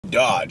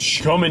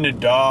Dodge. Come into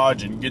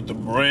Dodge and get the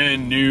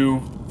brand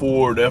new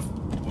Ford F...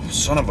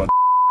 Son of a...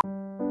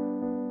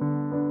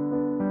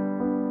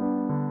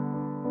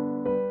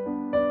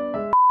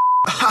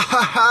 Ha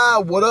ha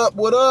ha!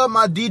 What up,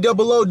 my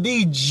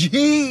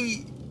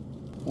D-double-O-D-G?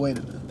 Wait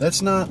a minute,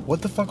 that's not...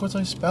 What the fuck was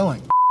I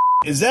spelling?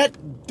 Is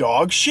that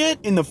dog shit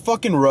in the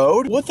fucking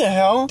road? What the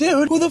hell?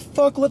 Dude, who the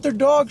fuck let their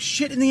dog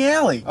shit in the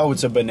alley? Oh,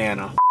 it's a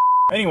banana.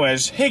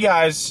 Anyways, hey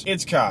guys,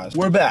 it's Kaz.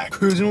 We're back,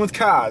 cruising with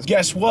Kaz.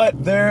 Guess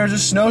what? There's a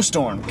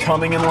snowstorm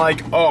coming in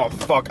like, oh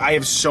fuck, I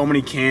have so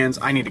many cans.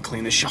 I need to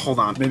clean this shit. Hold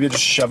on, maybe I'll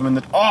just shove them in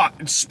the, oh,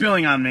 it's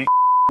spilling on me.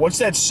 What's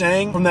that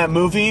saying from that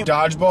movie?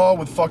 Dodgeball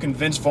with fucking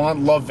Vince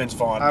Vaughn. Love Vince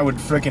Vaughn. I would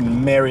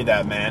freaking marry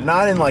that man.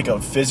 Not in like a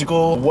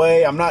physical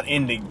way.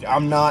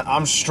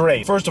 I'm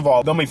straight. First of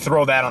all, let me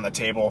throw that on the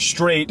table.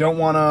 Straight, don't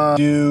wanna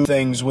do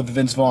things with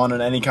Vince Vaughn in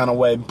any kind of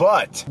way,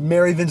 but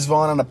marry Vince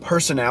Vaughn on a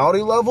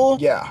personality level?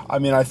 Yeah, I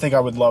mean, I think I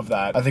would love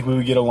that. I think we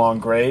would get along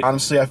great.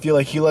 Honestly, I feel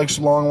like he likes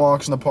long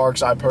walks in the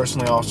parks. I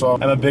personally also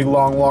am a big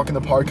long walk in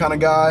the park kind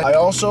of guy. I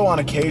also, on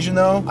occasion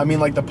though, I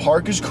mean like the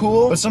park is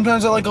cool, but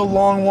sometimes I like a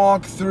long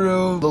walk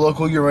through the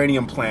local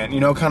uranium plant, you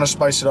know, kind of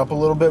spice it up a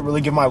little bit,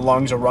 really give my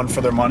lungs a run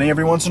for their money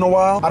every once in a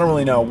while. I don't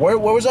really know. Where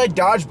was I?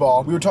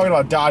 Dodgeball. We were talking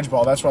about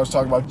dodgeball. That's what I was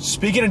talking about.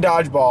 Speaking of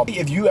dodgeball,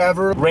 if you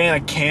ever ran a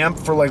camp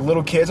for like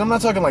little kids, I'm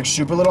not talking like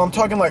super little, I'm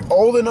talking like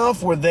old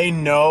enough where they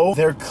know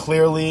they're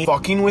clearly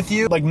fucking with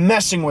you, like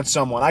messing with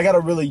someone. I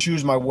gotta really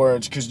choose my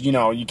words because, you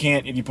know, you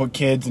can't, if you put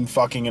kids and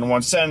fucking in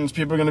one sentence,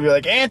 people are gonna be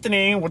like,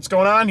 Anthony, what's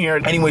going on here?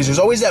 Anyways, there's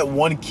always that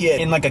one kid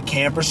in like a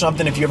camp or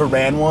something, if you ever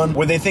ran one,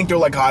 where they think they're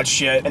like hot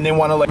shit and they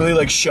want to like really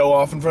like show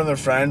off in front of their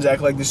friends,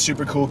 act like this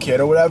super cool kid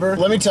or whatever.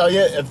 Let me tell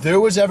you, if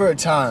there was ever a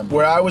time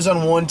where I was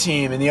on one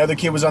team and the other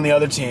kid was on the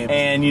other team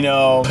and, you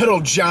know,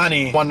 little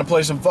Johnny wanted to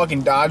play some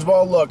fucking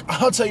dodgeball, look,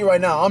 I'll tell you right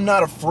now, I'm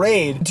not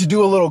afraid to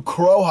do a little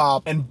crow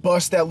hop and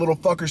bust that little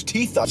fucker's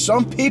teeth up.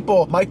 Some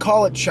people might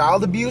call it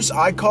child abuse.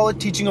 I call it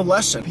teaching a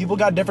lesson. People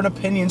got different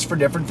opinions for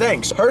different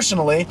things.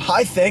 Personally,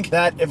 I think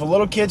that if a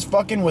little kid's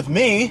fucking with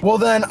me, well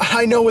then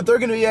I know what they're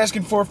gonna be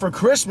asking for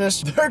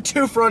Christmas. Their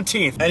two front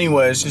teeth.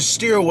 Anyways, to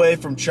steer away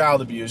from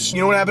child abuse. You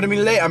know what happened to me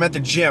today? I'm at the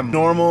gym.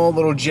 Normal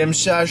little gym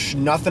sesh,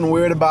 nothing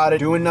weird about it,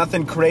 doing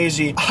nothing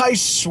crazy. I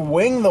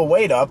swing the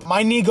weight up,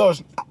 my knee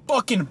goes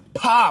fucking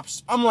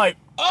pops. I'm like,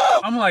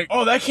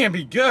 oh, that can't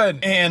be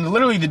good. And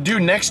literally the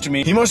dude next to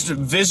me, he must have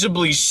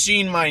visibly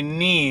seen my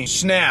knee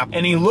snap,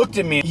 and he looked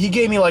at me. He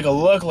gave me like a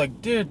look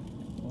like, dude,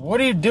 what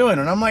are you doing?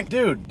 And I'm like,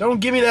 dude, don't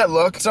give me that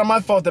look. It's not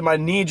my fault that my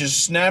knee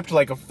just snapped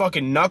like a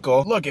fucking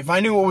knuckle. Look, if I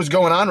knew what was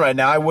going on right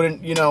now, I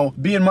wouldn't, you know,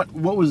 be in my...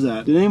 What was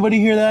that? Did anybody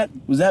hear that?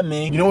 Was that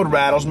me? You know what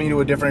rattles me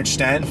to a different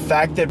extent? The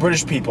fact that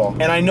British people,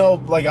 and I know,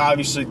 like,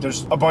 obviously,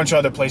 there's a bunch of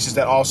other places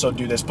that also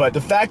do this, but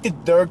the fact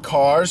that their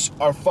cars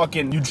are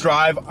fucking... You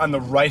drive on the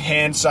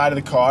right-hand side of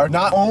the car,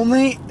 not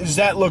only does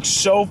that look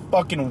so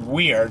fucking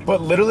weird, but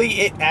literally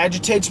it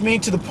agitates me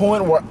to the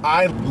point where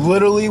I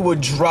literally would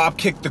drop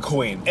kick the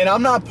queen. And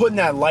I'm not putting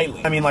that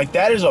lightly. I mean, like,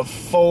 that is a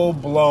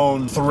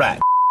full-blown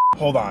threat.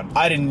 Hold on.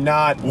 I did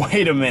not...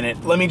 Wait a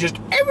minute. Let me just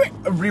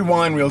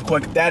rewind real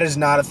quick. That is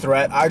not a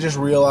threat. I just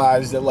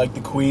realized that, like, the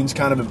queen's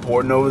kind of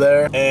important over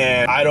there,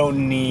 and I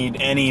don't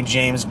need any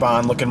James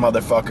Bond looking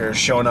motherfucker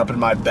showing up in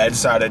my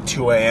bedside at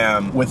 2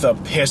 a.m. with a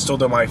pistol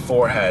to my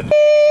forehead.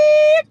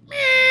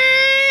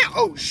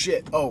 Oh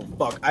shit, oh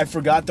fuck, I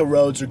forgot the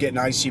roads are getting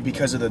icy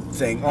because of the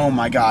thing. Oh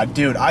my god,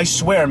 dude, I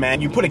swear,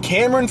 man, you put a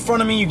camera in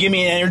front of me, you give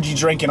me an energy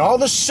drink, and all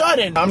of a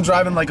sudden, I'm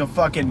driving like a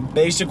fucking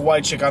basic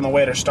white chick on the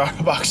way to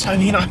Starbucks. I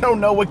mean, I don't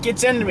know what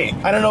gets into me.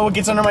 I don't know what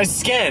gets under my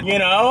skin, you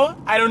know?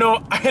 I don't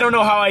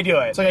know how I do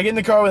it. It's like I get in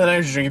the car with an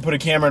energy drink, you put a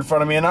camera in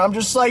front of me, and I'm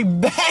just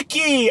like,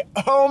 Becky,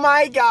 oh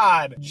my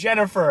god,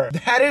 Jennifer,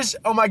 that is,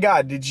 oh my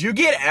god, did you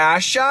get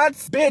ass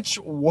shots? Bitch,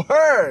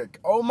 work,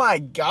 oh my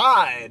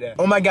god.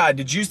 Oh my god,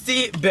 did you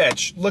see,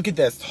 bitch, look at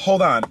this,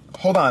 hold on,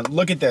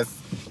 look at this.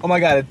 Oh my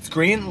god, it's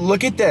green,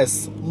 look at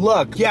this,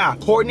 look, yeah,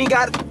 Courtney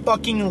got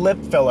fucking lip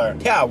filler.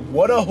 Yeah,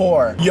 what a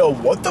whore. Yo,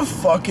 what the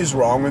fuck is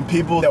wrong with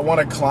people that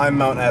want to climb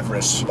Mount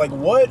Everest? Like,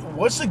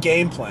 what's the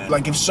game plan?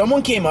 Like, if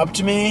someone came up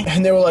to me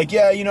and they were like,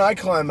 yeah, you know, I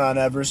climb Mount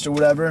Everest or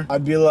whatever,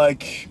 I'd be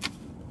like,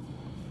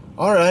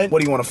 all right, what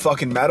do you want, a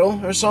fucking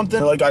medal or something?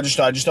 They're like, I just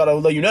thought I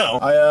would let you know.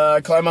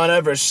 I climb Mount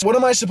Everest. What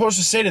am I supposed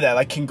to say to that?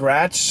 Like,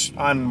 congrats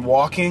on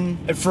walking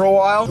it for a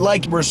while?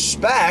 Like,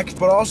 respect,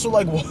 but also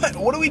like,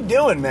 what are we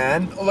doing,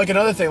 man? Like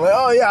another thing, like,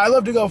 oh yeah, I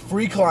love to go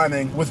free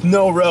climbing with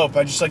no rope.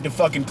 I just like to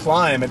fucking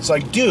climb. It's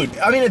like, dude,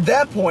 I mean, at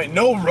that point,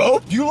 no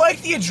rope? Do you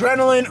like the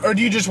adrenaline or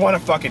do you just want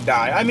to fucking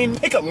die? I mean,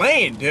 pick a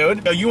lane,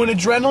 dude. Are you an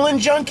adrenaline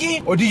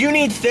junkie or do you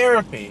need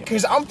therapy?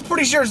 Because I'm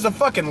pretty sure it's the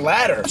fucking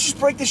latter. Let's just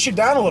break this shit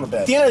down a little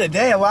bit. At the end of the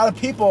day, a lot of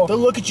of people, they'll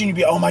look at you and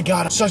you'll be, oh my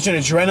God, I'm such an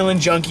adrenaline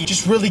junkie.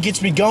 Just really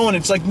gets me going.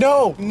 It's like,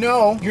 no,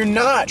 you're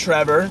not,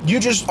 Trevor. You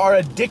just are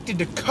addicted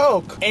to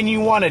coke and you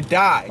want to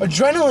die.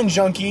 Adrenaline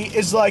junkie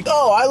is like,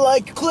 oh, I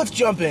like cliff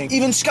jumping,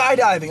 even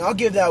skydiving. I'll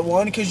give that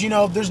one because, you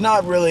know, there's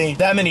not really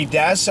that many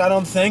deaths, I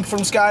don't think, from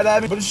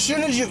skydiving. But as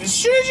soon as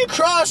you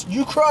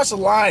cross a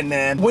line,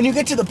 man. When you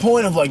get to the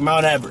point of like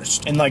Mount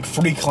Everest and like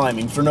free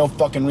climbing for no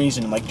fucking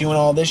reason and like doing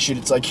all this shit,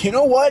 it's like, you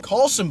know what?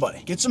 Call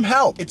somebody. Get some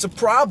help. It's a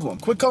problem.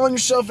 Quit calling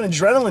yourself an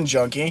adrenaline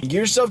junkie and get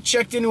yourself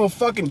checked into a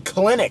fucking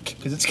clinic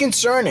because it's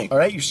concerning. All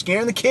right, you're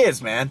scaring the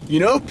kids, man. You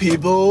know,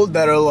 people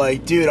that are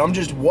like, dude, I'm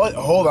just what?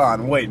 Hold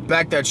on, wait,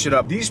 back that shit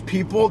up. These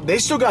people, they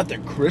still got their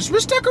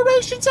Christmas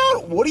decorations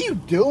out? What are you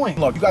doing?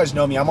 Look, you guys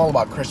know me. I'm all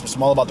about Christmas.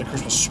 I'm all about the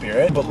Christmas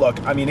spirit. But look,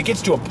 I mean, it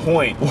gets to a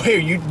point where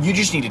you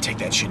just need to take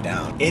that shit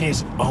down. It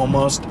is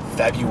almost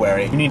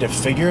February. You need to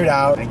figure it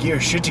out and get your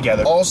shit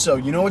together. Also,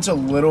 you know what's a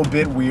little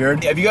bit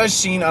weird? Have you guys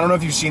seen, I don't know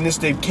if you've seen this,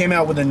 they came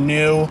out with a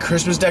new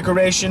Christmas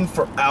decoration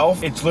for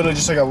Elf. It's literally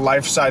just like a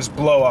life-size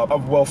blow-up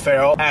of Will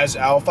Ferrell as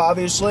Elf,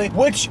 obviously.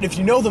 Which, if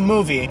you know the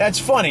movie, that's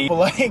funny. But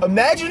like,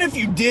 imagine if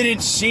you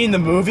didn't see the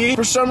movie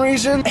for some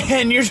reason,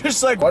 and you're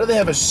just like, why do they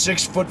have a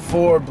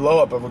 6'4"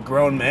 blow-up of a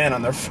grown man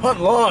on their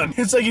front lawn?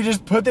 It's like you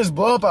just put this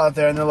blow-up out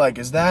there, and they're like,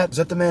 is that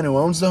the man who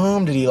owns the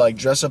home? Did he like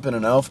dress up in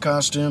an elf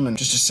costume and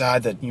just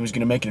decide that he was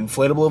gonna make an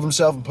inflatable of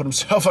himself and put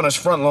himself on his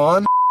front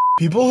lawn?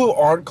 People who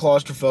aren't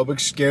claustrophobic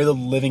scare the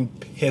living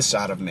piss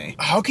out of me.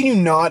 How can you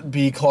not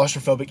be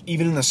claustrophobic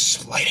even in the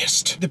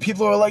slightest? The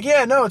people who are like,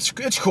 yeah, no, it's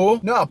cool.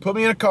 No, put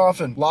me in a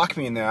coffin. Lock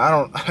me in there.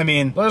 I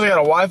mean, as long as I got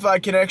a Wi-Fi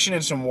connection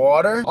and some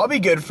water, I'll be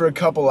good for a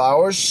couple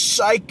hours.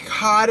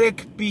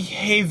 Psychotic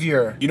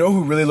behavior. You know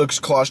who really looks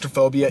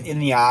claustrophobia in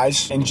the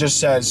eyes and just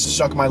says,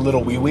 suck my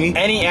little wee-wee?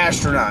 Any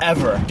astronaut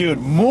ever. Dude,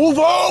 move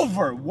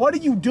over. What are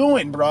you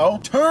doing, bro?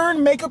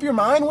 Turn, make up your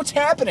mind. What's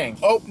happening?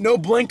 Oh, no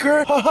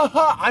blinker? Ha ha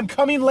ha. I'm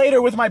coming later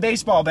with my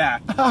baseball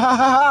bat.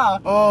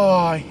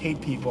 Oh, I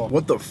hate people.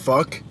 What the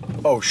fuck?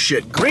 Oh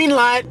shit. Green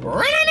light.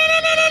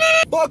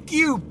 Fuck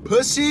you,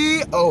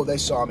 pussy. Oh, they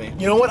saw me.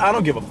 You know what? I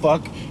don't give a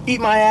fuck.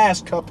 Eat my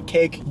ass,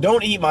 cupcake.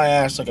 Don't eat my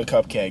ass like a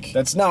cupcake.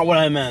 That's not what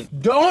I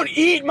meant. Don't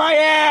eat my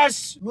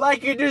ass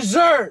like a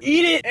dessert.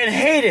 Eat it and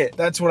hate it.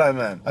 That's what I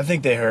meant. I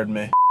think they heard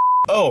me.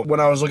 Oh, when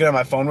I was looking at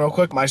my phone real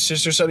quick, my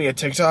sister sent me a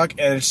TikTok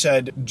and it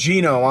said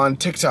Gino on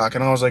TikTok,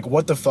 and I was like,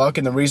 what the fuck?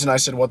 And the reason I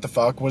said what the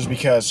fuck was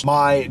because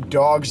my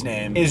dog's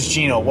name is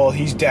Gino. Well,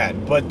 he's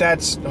dead, but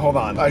that's, hold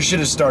on, I should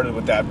have started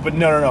with that, but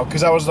no,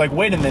 because I was like,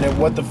 wait a minute,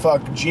 what the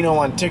fuck? Gino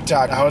on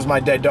TikTok, how is my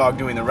dead dog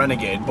doing the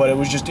renegade? But it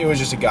was just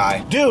a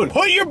guy. Dude,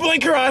 put your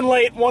blinker on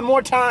late one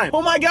more time.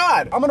 Oh my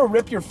God, I'm gonna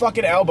rip your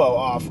fucking elbow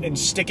off and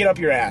stick it up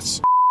your ass.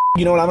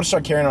 You know what, I'm gonna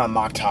start carrying around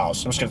mock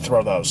towels. I'm just gonna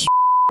throw those.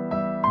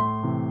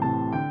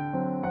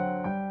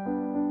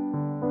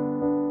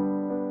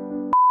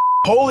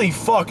 Holy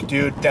fuck,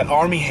 dude, that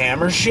Army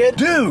Hammer shit?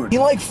 Dude, he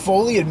like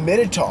fully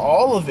admitted to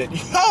all of it.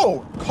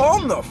 Yo,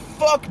 calm the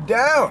fuck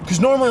down.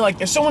 Because normally,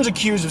 like, if someone's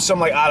accused of some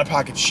like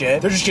out-of-pocket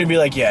shit, they're just gonna be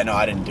like, yeah, no,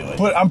 I didn't do it.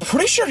 But I'm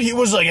pretty sure he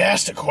was like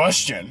asked a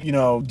question. You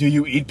know, do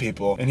you eat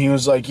people? And he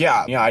was like,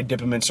 yeah, I dip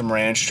them in some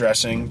ranch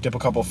dressing, dip a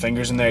couple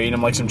fingers in there, eat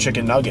them like some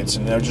chicken nuggets.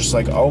 And they're just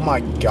like, oh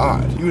my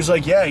God. He was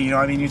like, yeah, you know,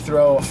 I mean, you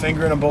throw a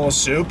finger in a bowl of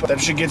soup, that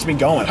shit gets me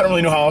going. I don't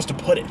really know how else to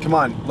put it. Come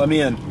on, let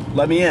me in.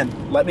 Let me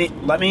in. Let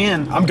me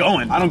in. I'm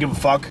going. I don't give a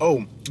fuck.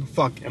 Oh,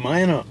 fuck. Am I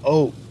in a...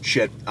 Oh,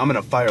 shit. I'm in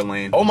a fire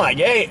lane. Oh, my...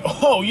 Yay.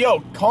 Oh, yo.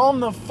 Calm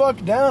the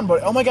fuck down,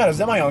 but... Oh, my God. Is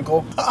that my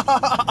uncle?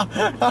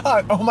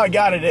 Oh, my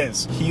God, it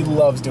is. He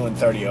loves doing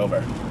 30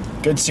 over.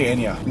 Good seeing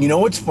ya. You know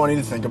what's funny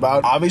to think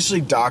about? Obviously,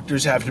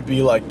 doctors have to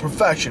be, like,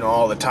 professional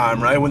all the time,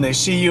 right? When they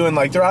see you and,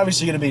 like, they're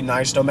obviously gonna be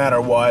nice no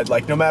matter what.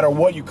 Like, no matter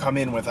what you come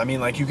in with. I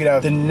mean, like, you could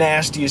have the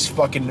nastiest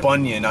fucking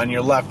bunion on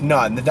your left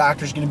nut, and the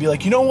doctor's gonna be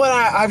like, you know what?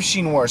 I've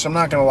seen worse. I'm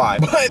not gonna lie.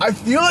 But I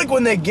feel like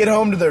when they get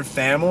home to their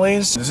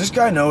families, does this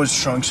guy know his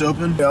trunk's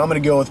open? Yeah, I'm gonna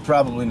go with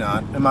probably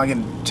not. Am I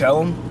gonna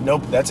tell him?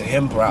 Nope, that's a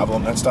him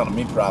problem. That's not a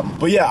me problem.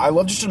 But yeah, I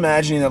love just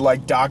imagining that,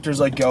 like, doctors,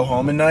 like, go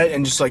home at night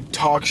and just, like,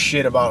 talk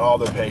shit about all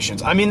their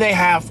patients. I mean, they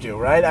have to,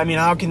 right? I mean,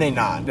 how can they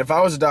not? If I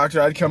was a doctor,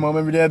 I'd come home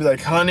every day and be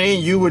like, honey,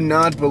 you would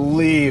not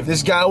believe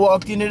this guy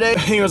walked in today.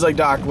 He was like,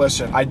 doc,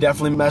 listen, I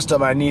definitely messed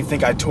up my knee,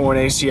 think I tore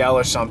an ACL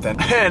or something.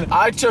 And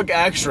I took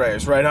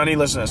x-rays, right, honey?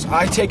 Listen to this.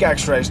 I take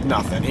x-rays,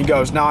 nothing. He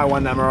goes, now I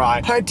want an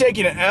MRI. I take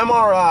an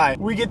MRI.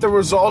 We get the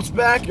results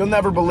back. You'll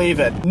never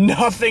believe it.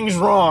 Nothing's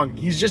wrong.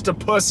 He's just a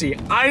pussy.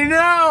 I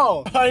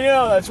know.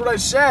 That's what I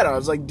said. I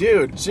was like,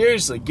 dude,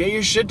 seriously, get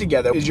your shit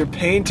together. Is your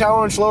pain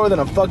tolerance lower than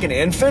a fucking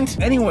infant?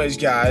 Anyways,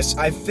 guys,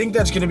 I think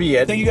that's gonna be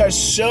it. Thank you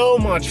guys so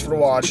much for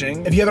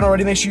watching. If you haven't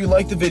already, make sure you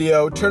like the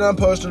video, turn on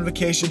post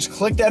notifications,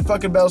 click that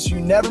fucking bell so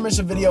you never miss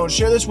a video, and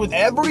share this with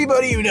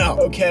everybody you know,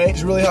 okay?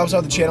 This really helps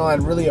out the channel.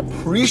 I'd really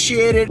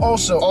appreciate it.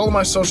 Also, all of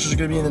my socials are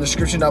gonna be in the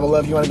description down below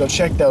if you wanna go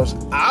check those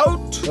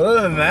out.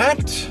 Other than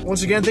that,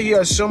 once again, thank you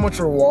guys so much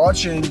for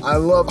watching. I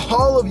love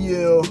all of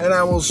you, and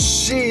I will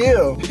see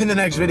you in the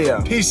next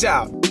video. Peace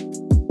out.